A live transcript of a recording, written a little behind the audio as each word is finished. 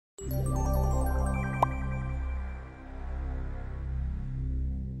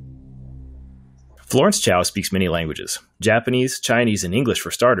Florence Chow speaks many languages: Japanese, Chinese, and English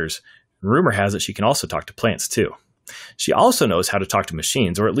for starters. Rumor has it she can also talk to plants too. She also knows how to talk to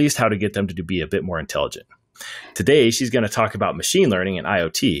machines, or at least how to get them to be a bit more intelligent. Today, she's going to talk about machine learning and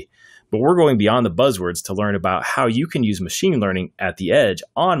IoT, but we're going beyond the buzzwords to learn about how you can use machine learning at the edge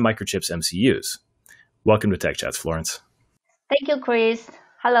on Microchip's MCUs. Welcome to Tech Chats, Florence. Thank you, Chris.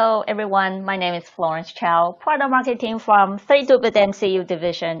 Hello, everyone. My name is Florence Chow, product marketing from 32-bit MCU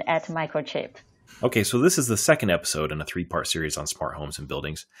division at Microchip. Okay, so this is the second episode in a three-part series on smart homes and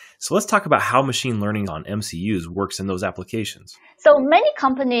buildings. So let's talk about how machine learning on MCUs works in those applications. So many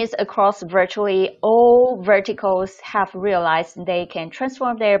companies across virtually all verticals have realized they can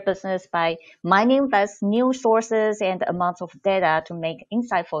transform their business by mining vast new sources and amounts of data to make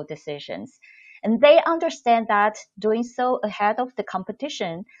insightful decisions. And they understand that doing so ahead of the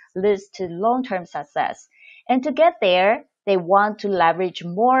competition leads to long-term success. And to get there, they want to leverage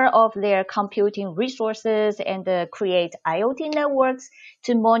more of their computing resources and create IoT networks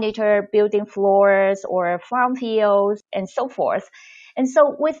to monitor building floors or farm fields and so forth. And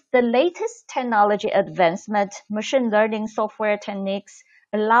so with the latest technology advancement, machine learning software techniques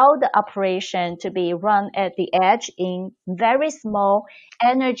allow the operation to be run at the edge in very small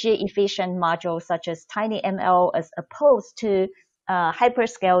energy efficient modules such as TinyML as opposed to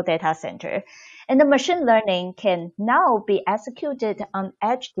hyperscale data center. And the machine learning can now be executed on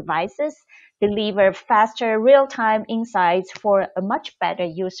edge devices, deliver faster real-time insights for a much better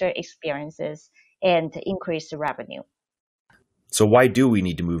user experiences and increase revenue. So why do we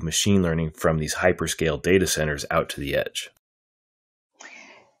need to move machine learning from these hyperscale data centers out to the edge?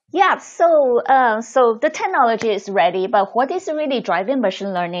 Yeah, so the technology is ready, but what is really driving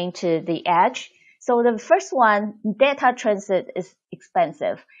machine learning to the edge? So the first one, data transit is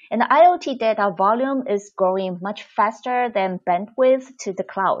expensive, and the IoT data volume is growing much faster than bandwidth to the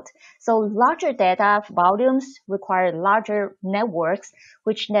cloud. So larger data volumes require larger networks,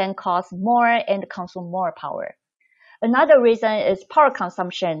 which then cost more and consume more power. Another reason is power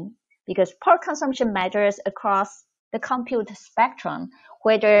consumption, because power consumption matters across the compute spectrum,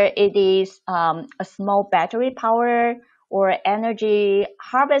 whether it is a small battery power or energy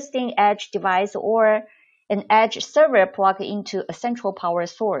harvesting edge device or an edge server plugged into a central power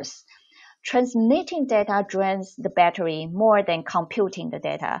source. Transmitting data drains the battery more than computing the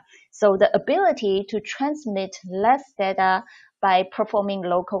data. So the ability to transmit less data by performing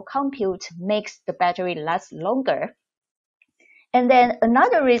local compute makes the battery last longer. And then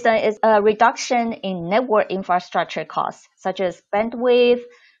another reason is a reduction in network infrastructure costs, such as bandwidth,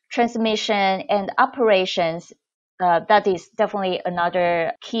 transmission, and operations. That is definitely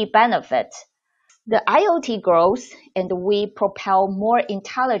another key benefit. The IoT grows and we propel more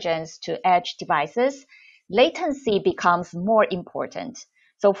intelligence to edge devices. Latency becomes more important.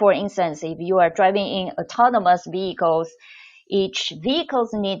 So for instance, if you are driving in autonomous vehicles, each vehicles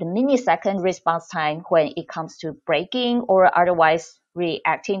need millisecond response time when it comes to braking or otherwise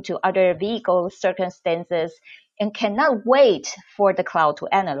reacting to other vehicle circumstances and cannot wait for the cloud to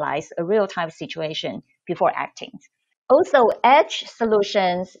analyze a real-time situation before acting. Also, edge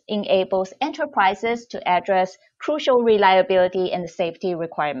solutions enables enterprises to address crucial reliability and safety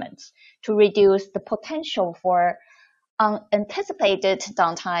requirements to reduce the potential for unanticipated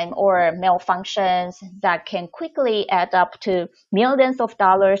downtime or malfunctions that can quickly add up to millions of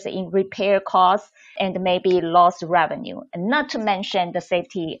dollars in repair costs and maybe lost revenue, and not to mention the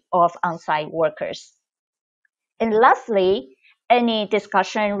safety of on-site workers. And lastly, any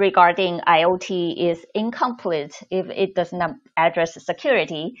discussion regarding IoT is incomplete if it does not address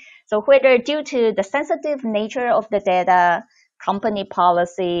security. So whether due to the sensitive nature of the data, company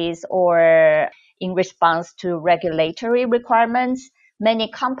policies, or in response to regulatory requirements, many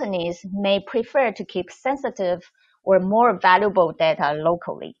companies may prefer to keep sensitive or more valuable data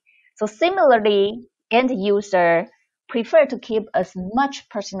locally. So similarly, end user prefer to keep as much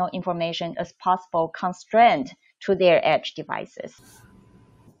personal information as possible constrained to their edge devices.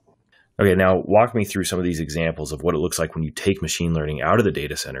 Okay, now walk me through some of these examples of what it looks like when you take machine learning out of the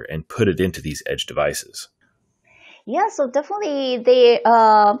data center and put it into these edge devices. Yeah, so definitely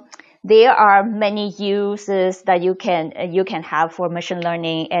there are many uses that you can have for machine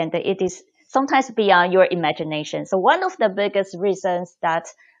learning, and it is sometimes beyond your imagination. So one of the biggest reasons that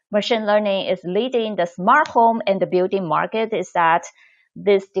machine learning is leading the smart home and the building market is that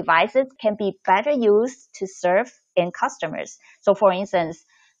these devices can be better used to serve end customers. So for instance,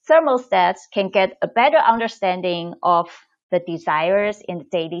 thermostats can get a better understanding of the desires and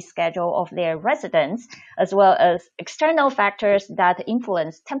daily schedule of their residents, as well as external factors that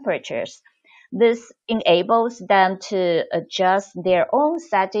influence temperatures. This enables them to adjust their own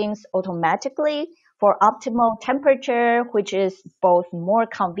settings automatically for optimal temperature, which is both more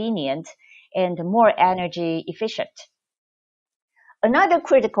convenient and more energy efficient. Another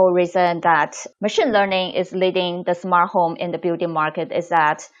critical reason that machine learning is leading the smart home and the building market is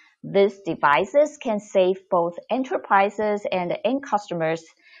that these devices can save both enterprises and end customers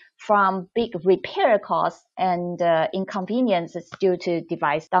from big repair costs and inconveniences due to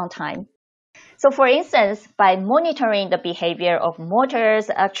device downtime. So for instance, by monitoring the behavior of motors,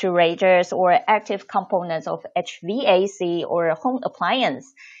 actuators, or active components of HVAC or home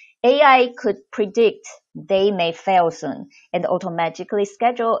appliance, AI could predict they may fail soon and automatically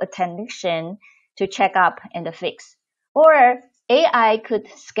schedule a technician to check up and fix. Or AI could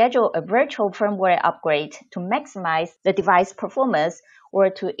schedule a virtual firmware upgrade to maximize the device performance or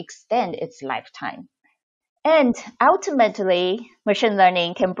to extend its lifetime. And ultimately, machine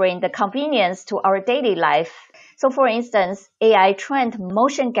learning can bring the convenience to our daily life. So for instance, AI trained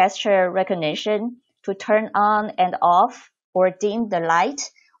motion gesture recognition to turn on and off or dim the light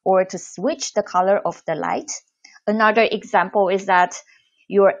or to switch the color of the light. Another example is that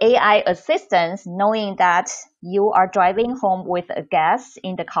your AI assistant, knowing that you are driving home with a guest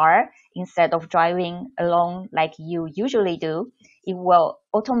in the car instead of driving alone like you usually do, it will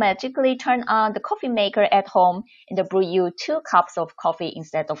automatically turn on the coffee maker at home and brew you 2 cups of coffee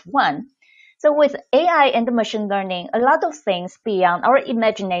instead of 1. So with AI and machine learning, a lot of things beyond our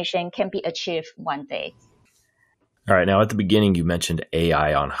imagination can be achieved one day. All right. Now, at the beginning, you mentioned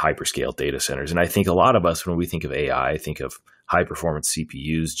AI on hyperscale data centers. And I think a lot of us, when we think of AI, think of high performance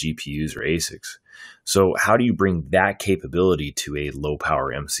CPUs, GPUs, or ASICs. So how do you bring that capability to a low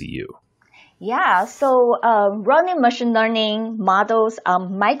power MCU? Yeah, so running machine learning models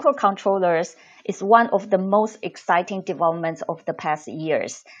on microcontrollers is one of the most exciting developments of the past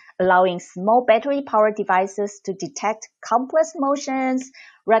years, allowing small battery-powered devices to detect complex motions,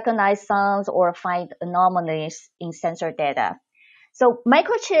 recognize sounds, or find anomalies in sensor data. So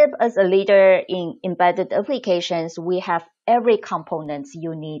Microchip, as a leader in embedded applications, we have every component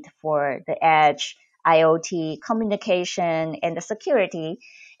you need for the edge, IoT, communication, and the security.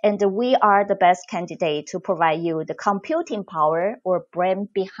 And we are the best candidate to provide you the computing power or brain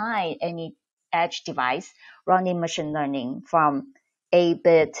behind any edge device running machine learning, from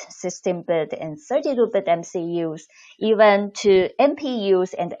 8-bit, 16-bit, and 32-bit MCUs, even to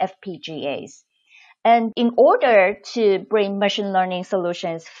NPUs and FPGAs. And in order to bring machine learning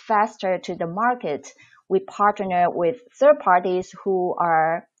solutions faster to the market, we partner with third parties who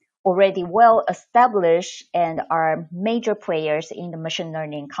are already well established and are major players in the machine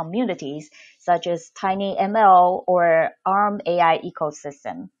learning communities, such as TinyML or ARM AI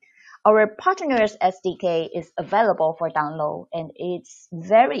ecosystem. Our partners SDK is available for download, and it's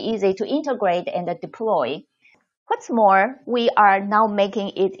very easy to integrate and deploy. What's more, we are now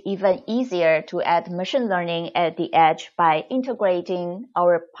making it even easier to add machine learning at the edge by integrating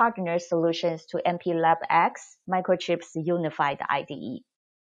our partner solutions to MPLab X, Microchip's unified IDE.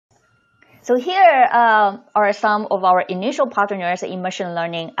 So here are some of our initial partners in machine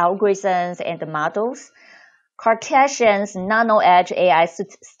learning algorithms and models. Cartesian's Nano Edge AI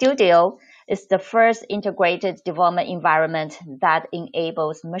Studio is the first integrated development environment that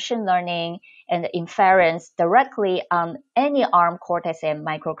enables machine learning and inference directly on any ARM Cortex-M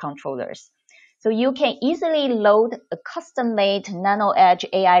microcontrollers. So you can easily load a custom-made Nano Edge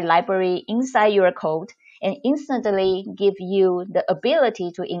AI library inside your code and instantly give you the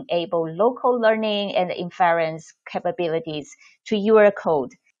ability to enable local learning and inference capabilities to your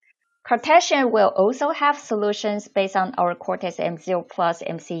code. Cartesian will also have solutions based on our Cortex-M0 Plus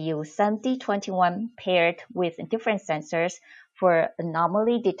MCU 7021 paired with different sensors for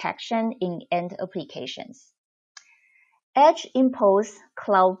anomaly detection in end applications. Edge Impulse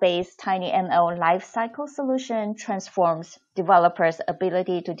cloud-based TinyML lifecycle solution transforms developers'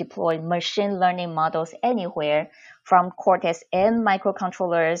 ability to deploy machine learning models anywhere, from Cortex-M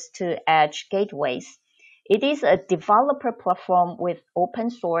microcontrollers to edge gateways. It is a developer platform with open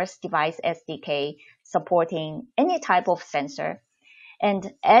source device SDK supporting any type of sensor.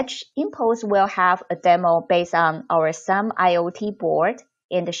 And Edge Impulse will have a demo based on our SAM IoT board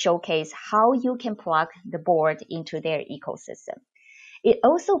and showcase how you can plug the board into their ecosystem. It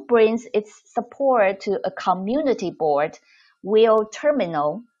also brings its support to a community board, Wheel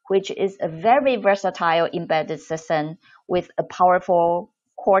Terminal, which is a very versatile embedded system with a powerful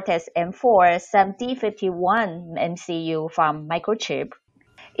Cortex-M4 SAMD51 MCU from Microchip.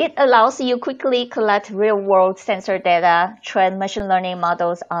 It allows you quickly collect real-world sensor data, train machine learning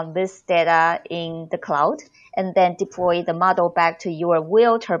models on this data in the cloud, and then deploy the model back to your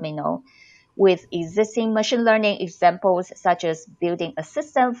Wheel terminal. with existing machine learning examples such as building a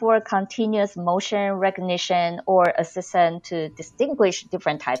system for continuous motion recognition or a system to distinguish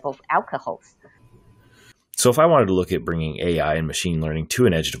different type of alcohols. So if I wanted to look at bringing AI and machine learning to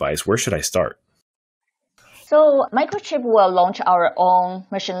an edge device, where should I start? So Microchip will launch our own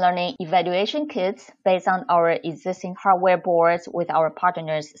machine learning evaluation kits based on our existing hardware boards with our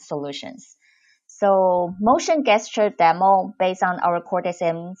partners' solutions. So motion gesture demo based on our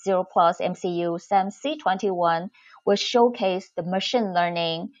Cortex-M0 Plus MCU SAM-C21 will showcase the machine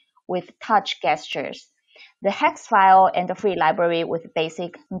learning with touch gestures. The hex file and the free library with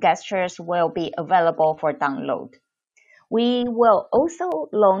basic gestures will be available for download. We will also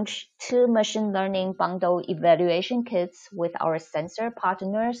launch 2 machine learning bundle evaluation kits with our sensor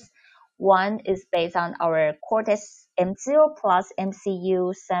partners. One is based on our Cortex-M0 Plus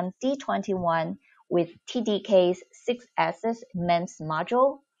MCU SAM-D21 with TDK's 6-axis MEMS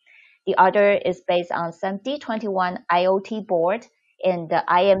module. The other is based on SAM-D21 IoT board and the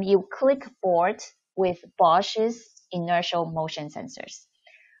IMU click board with Bosch's inertial motion sensors.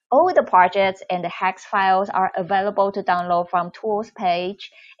 All the projects and the hex files are available to download from Tools page,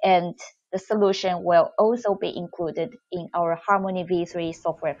 and the solution will also be included in our Harmony V3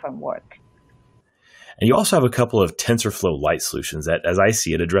 software framework. And you also have a couple of TensorFlow Lite solutions that, as I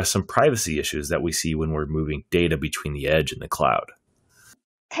see it, address some privacy issues that we see when we're moving data between the edge and the cloud.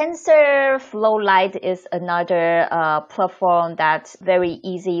 TensorFlow Lite is another platform that's very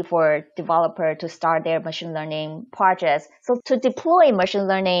easy for developer to start their machine learning projects. So to deploy machine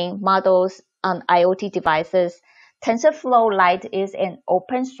learning models on IoT devices, TensorFlow Lite is an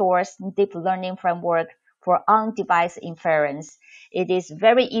open source deep learning framework for on-device inference. It is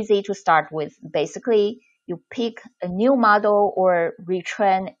very easy to start with. Basically, you pick a new model or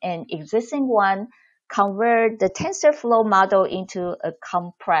retrain an existing one, convert the TensorFlow model into a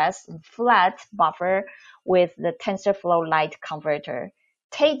compressed flat buffer with the TensorFlow Lite converter.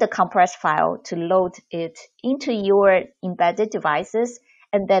 Take the compressed file to load it into your embedded devices,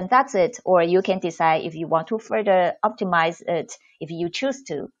 and then that's it. Or you can decide if you want to further optimize it if you choose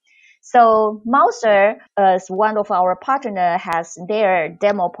to. So Mouser, as one of our partners, has their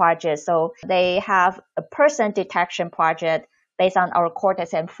demo project. So they have a person detection project based on our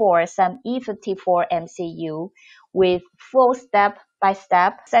Cortex-M4 SAM-E54 MCU with full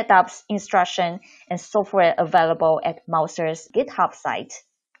step-by-step setups, instruction, and software available at Mouser's GitHub site.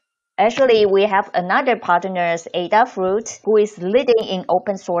 Actually, we have another partner, Adafruit, who is leading in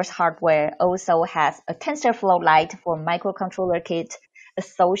open source hardware, also has a TensorFlow Lite for microcontroller kit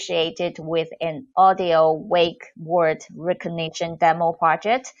associated with an audio wake word recognition demo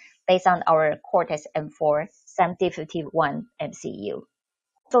project based on our Cortex-M4 SAM-D51 MCU.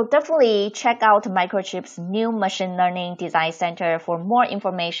 So definitely check out Microchip's new Machine Learning Design Center for more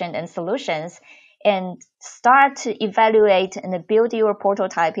information and solutions, and start to evaluate and build your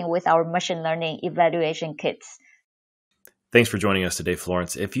prototyping with our machine learning evaluation kits. Thanks for joining us today,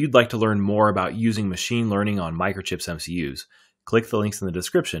 Florence. If you'd like to learn more about using machine learning on Microchip's MCUs, click the links in the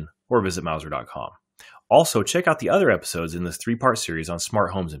description or visit Mouser.com. Also, check out the other episodes in this 3-part series on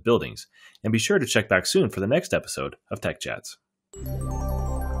smart homes and buildings, and be sure to check back soon for the next episode of Tech Chats.